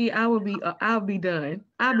turkey, I'll be done.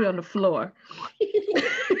 I'll be on the floor.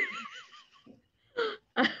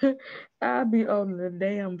 I'll be on the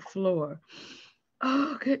damn floor.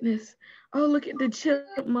 Oh goodness. Oh, look at the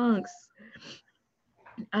chipmunks.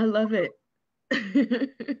 I love it.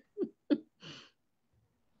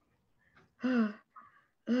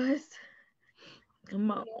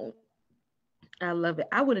 Come on. I love it.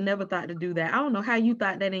 I would have never thought to do that. I don't know how you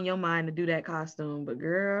thought that in your mind to do that costume, but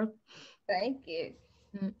girl. Thank you.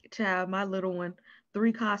 Child, my little one,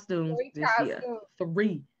 3 costumes this year.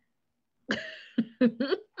 3.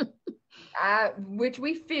 Which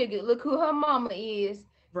we figured. Look who her mama is.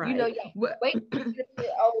 Right. You know, wait.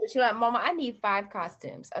 She's like, Mama, I need 5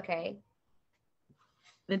 costumes. Okay.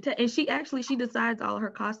 And she decides all her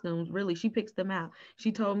costumes. Really, she picks them out.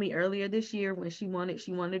 She told me earlier this year when she wanted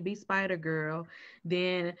to be Spider-Girl.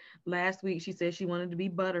 Then last week she said she wanted to be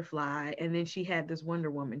Butterfly, and then she had this Wonder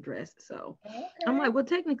Woman dress. So I'm like, well,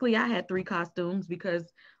 technically I had 3 costumes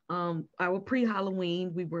because our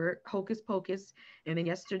pre-Halloween we were Hocus Pocus, and then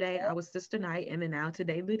yesterday I was Sister Night, and then now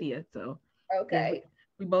today Lydia. So okay,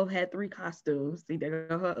 we both had 3 costumes. See, there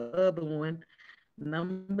go her other one,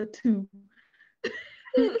 number 2.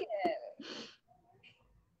 I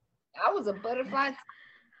was a butterfly.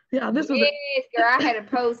 Yeah, this was girl. I had to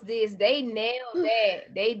post this. They nailed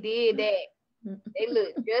that. They did that. They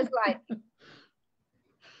look just like it.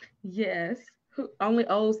 Yes. Only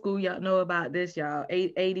old school y'all know about this, y'all.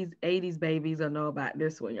 80s babies will know about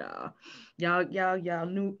this one, y'all. Y'all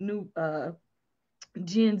new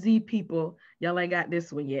Gen Z people, y'all ain't got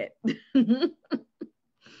this one yet.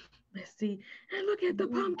 Let's see. And look at the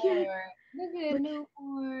pumpkin. Look at the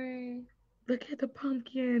newborn. Look at the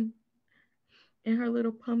pumpkin in her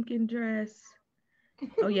little pumpkin dress.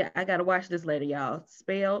 Oh yeah, I gotta watch this later, y'all.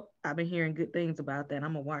 Spelled. I've been hearing good things about that.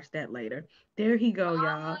 I'm gonna watch that later. There he go,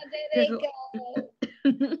 y'all. There they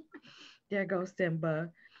go. There goes Simba.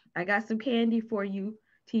 I got some candy for you,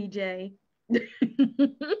 TJ.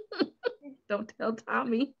 Don't tell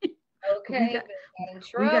Tommy. Okay, got in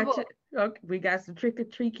trouble. We got some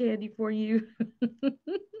trick-or-treat candy for you.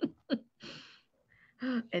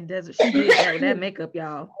 And she did that with that makeup,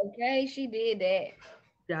 y'all. Okay, she did that.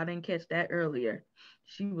 Y'all didn't catch that earlier.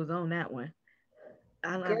 She was on that one.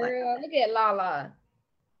 Girl, look at Lala.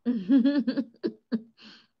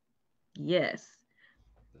 Yes.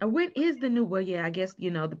 When is the new? Well, yeah, I guess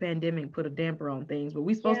the pandemic put a damper on things, but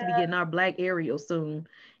we're supposed to be getting our Black Ariel soon,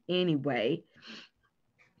 anyway.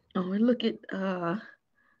 Oh, and look at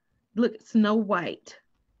Snow White.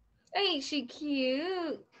 Ain't she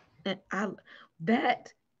cute? And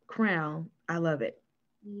that crown, I love it.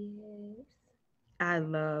 Yes. I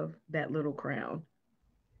love that little crown.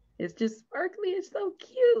 It's just sparkly. It's so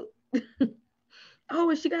cute. Oh,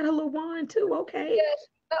 and she got her little wand too. Okay. Yes.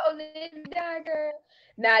 Oh, little dog girl.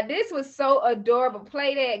 Now this was so adorable.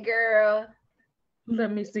 Play that, girl.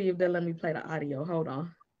 Let me see if they let me play the audio. Hold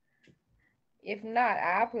on. If not,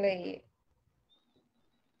 I'll play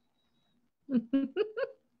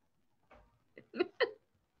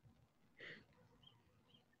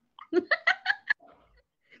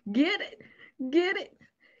Get it. Get it.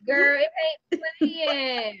 it. Girl, it ain't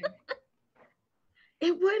playing.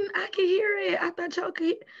 It wouldn't. I can hear it. I thought y'all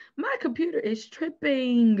could. My computer is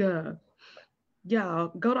tripping. Y'all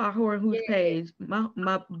go to our horror hooch Yeah. page.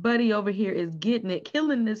 My buddy over here is getting it,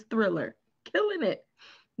 killing this thriller, killing it.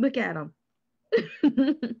 Look at him. It's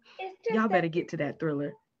just Y'all that better get to that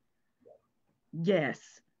thriller. Yes,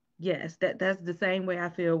 yes. That's the same way I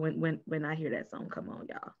feel when I hear that song. Come on,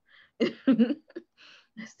 y'all.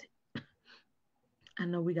 Let's see. I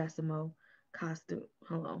know we got some more costume.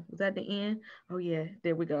 Hold on. Was that the end? Oh yeah,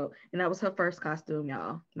 there we go. And that was her first costume,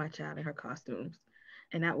 y'all. My child in her costumes.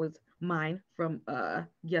 And that was mine from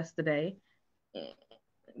yesterday. And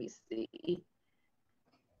let me see.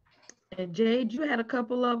 And Jade, you had a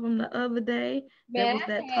couple of them the other day. That man, was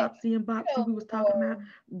that I Topsy and I Bopsy don't we was talking about. know.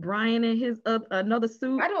 Brian and his another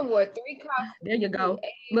suit. I don't wore 3 There you costumes too. go.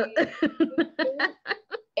 Look.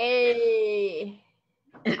 Hey.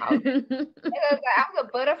 I was, I was a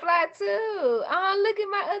butterfly too. Oh, look at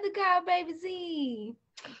my other guy, baby Z.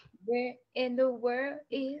 Where in the world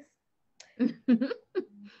is?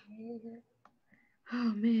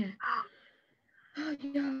 Oh man. Oh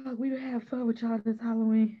y'all, we have fun with y'all this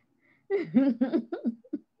Halloween.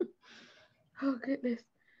 Oh goodness.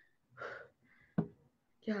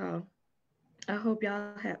 Y'all, I hope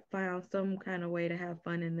y'all have found some kind of way to have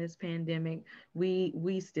fun in this pandemic.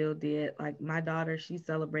 We still did. Like my daughter, she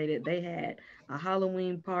celebrated. They had a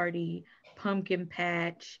Halloween party, pumpkin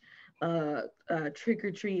patch, trick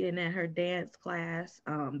or treating at her dance class.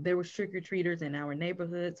 There was trick or treaters in our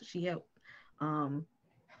neighborhood, so she helped um,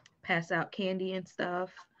 pass out candy and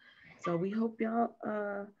stuff. So we hope y'all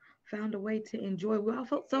found a way to enjoy. We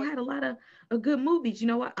also had a lot of good movies. You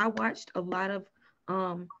know what? I watched a lot of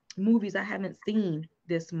um, movies I haven't seen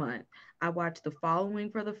this month. I watched The Following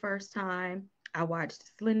for the first time. I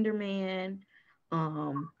watched Slender Man,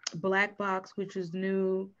 Black Box, which is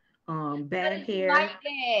new, How Bad did you like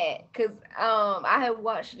Hair. that? Cause I had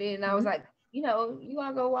watched it and I was Mhm. like, you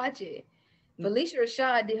wanna go watch it. Felicia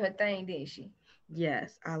Rashad did her thing, didn't she?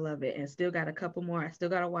 Yes, I love it. And still got a couple more. I still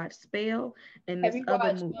got to watch Spell and Have this you other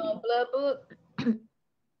watched movie. Blood Book?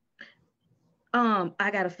 I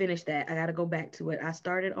gotta finish that. I gotta go back to it. I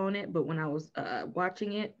started on it, but when I was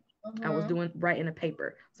watching it, I was Mm-hmm. doing writing a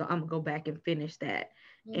paper, so I'm gonna go back and finish that.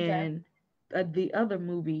 Okay. And the other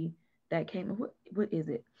movie that came, what is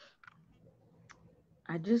it?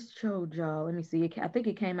 I just showed y'all. Let me see. I think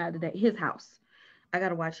it came out today. His House. I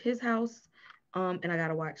gotta watch His House, and I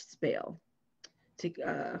gotta watch Spell to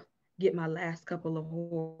get my last couple of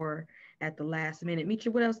horror at the last minute. Meet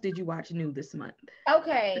you. What else did you watch new this month?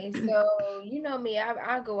 Okay, so you know me,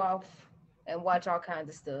 I go off and watch all kinds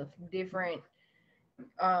of stuff, different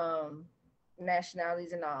um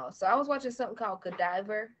nationalities and all. So I was watching something called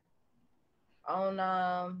Godiver on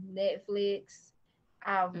Netflix.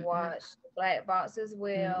 I've Mm-hmm. watched Black Box as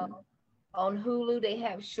well. Mm-hmm. On Hulu they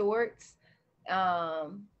have shorts,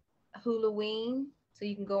 um Huluween. So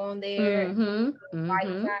you can go on there, Mm-hmm. Mm-hmm.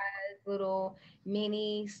 bite-sized little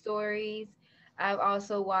mini stories. I've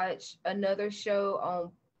also watched another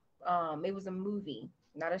show on it was a movie,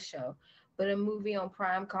 not a show, but a movie on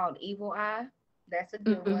Prime called Evil Eye. That's a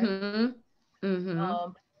good one. Mm-hmm. Mm-hmm.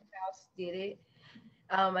 House did it.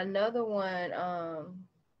 Another one,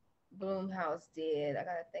 Bloomhouse did. I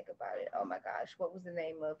gotta think about it. Oh my gosh, what was the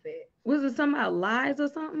name of it? Was it something about lies or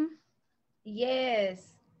something? Yes,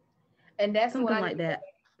 and that's the one Something I need like to go that. back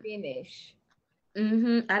and finish.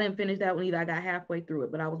 I didn't finish that one either. I got halfway through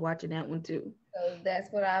it, but I was watching that one too. So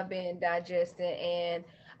that's what I've been digesting. And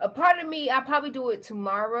a part of me, I probably do it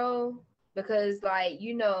tomorrow because, like,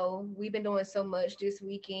 we've been doing so much this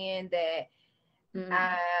weekend that Mm.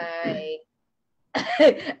 I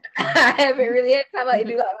I haven't really had time like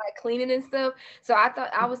to do like cleaning and stuff. So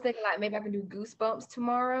I was thinking like maybe I can do Goosebumps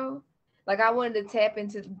tomorrow. Like I wanted to tap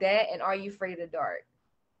into that and Are You Afraid of the Dark?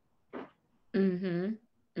 Mm-hmm.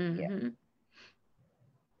 Yeah. Mm-hmm.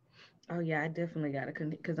 Oh yeah, I definitely gotta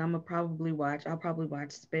because I'm gonna probably watch. I'll probably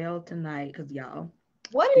watch Spell tonight because y'all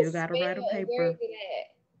What still is gotta write a spell and where is paper.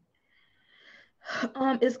 it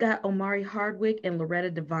It's got Omari Hardwick and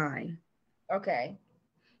Loretta Devine. Okay.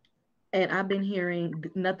 And I've been hearing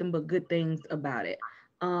nothing but good things about it.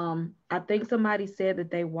 I think somebody said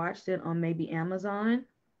that they watched it on maybe Amazon.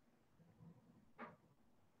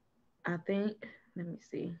 I think, let me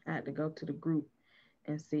see. I had to go to the group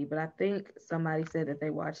and see, but I think somebody said that they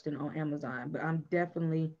watched it on Amazon. But I'm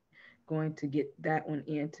definitely going to get that one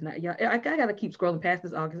in tonight. Yeah, I gotta keep scrolling past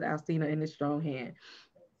this August Alsina in this strong hand.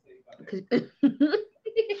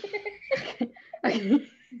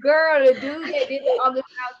 Girl, the dude that did the August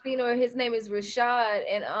Alsina, his name is Rashad,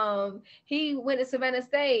 and he went to Savannah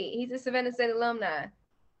State. He's a Savannah State alumni.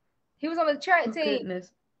 He was on the track team.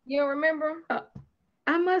 Goodness. You don't remember him?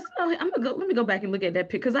 I'm gonna go. Let me go back and look at that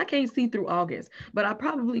pic because I can't see through August, but I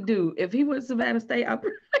probably do. If he went to Savannah State, I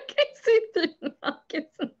can't see through August.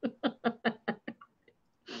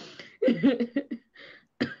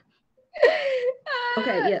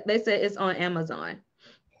 Okay, yeah, they said it's on Amazon.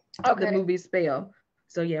 Okay. The movie Spell.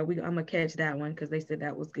 So yeah, I'm gonna catch that one because they said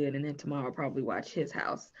that was good, and then tomorrow I'll probably watch His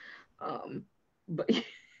House. But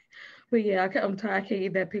yeah, I'm tired. I can't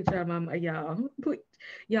get that picture out of my mind.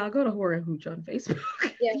 Y'all go to Horror and Hooch on Facebook.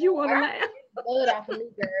 Yeah, you want to laugh? Blood off of me,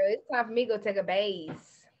 girl. It's time for me to go take a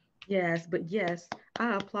bath. Yes, but yes,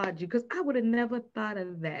 I applaud you because I would have never thought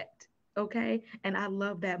of that. Okay, and I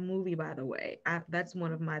love that movie, by the way. That's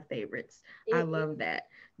one of my favorites. I love that,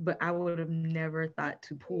 but I would have never thought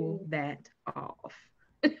to pull that off.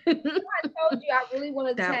 I told you I really want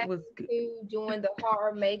to tap into doing the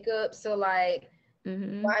horror makeup. So like,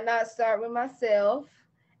 why not start with myself?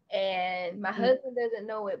 And my husband doesn't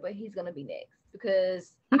know it, but he's gonna be next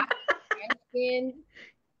because I'm skin.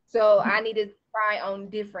 So I need to try on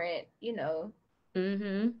different,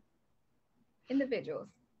 individuals.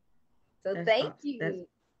 So thank you.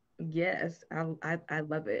 Yes, I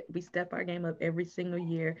love it. We step our game up every single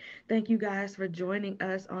year. Thank you guys for joining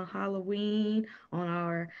us on Halloween on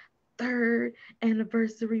our 3rd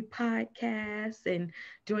anniversary podcast, and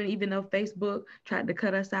even though Facebook tried to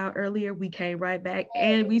cut us out earlier, we came right back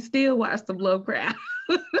and we still watched some Lovecraft.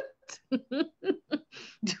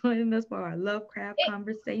 Joining us for our Lovecraft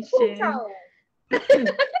conversation.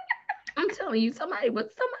 I'm telling you, somebody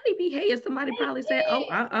behave. Somebody probably said,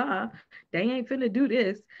 "Oh, they ain't finna do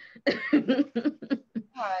this."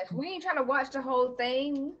 Gosh, we ain't trying to watch the whole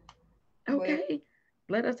thing. Okay,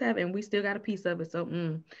 let us have it, and we still got a piece of it. So,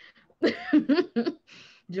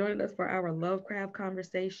 joining us for our Lovecraft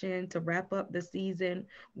conversation to wrap up the season.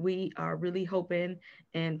 We are really hoping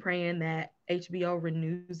and praying that HBO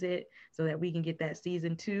renews it so that we can get that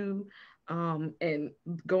season 2. And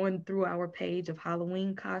going through our page of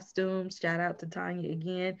Halloween costumes, shout out to Tanya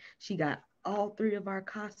again. She got all 3 of our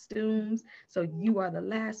costumes. So you are the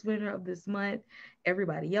last winner of this month.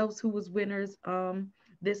 Everybody else who was winners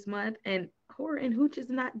this month, and Horror and Hooch is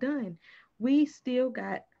not done. We still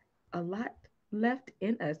got a lot left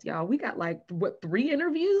in us, y'all. We got 3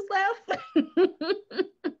 interviews left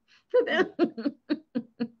for them.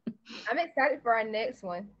 I'm excited for our next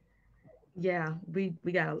one. Yeah, we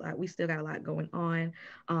got a lot. We still got a lot going on.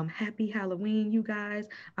 Happy Halloween, you guys.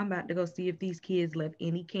 I'm about to go see if these kids left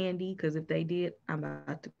any candy, because if they did, I'm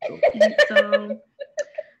about to go eat some.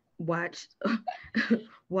 Watch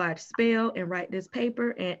Spell and write this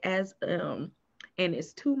paper, and and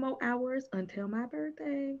it's 2 more hours until my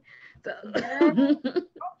birthday. So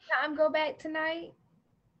time go back tonight.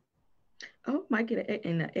 Oh, might get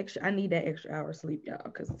an extra. I need that extra hour of sleep, y'all,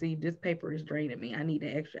 because see, this paper is draining me. I need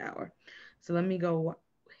that extra hour. So let me go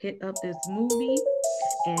hit up this movie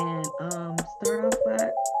and start off by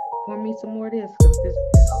pour me some more of this, because this.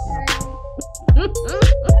 Okay.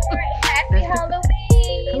 All right, happy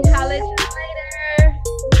Halloween.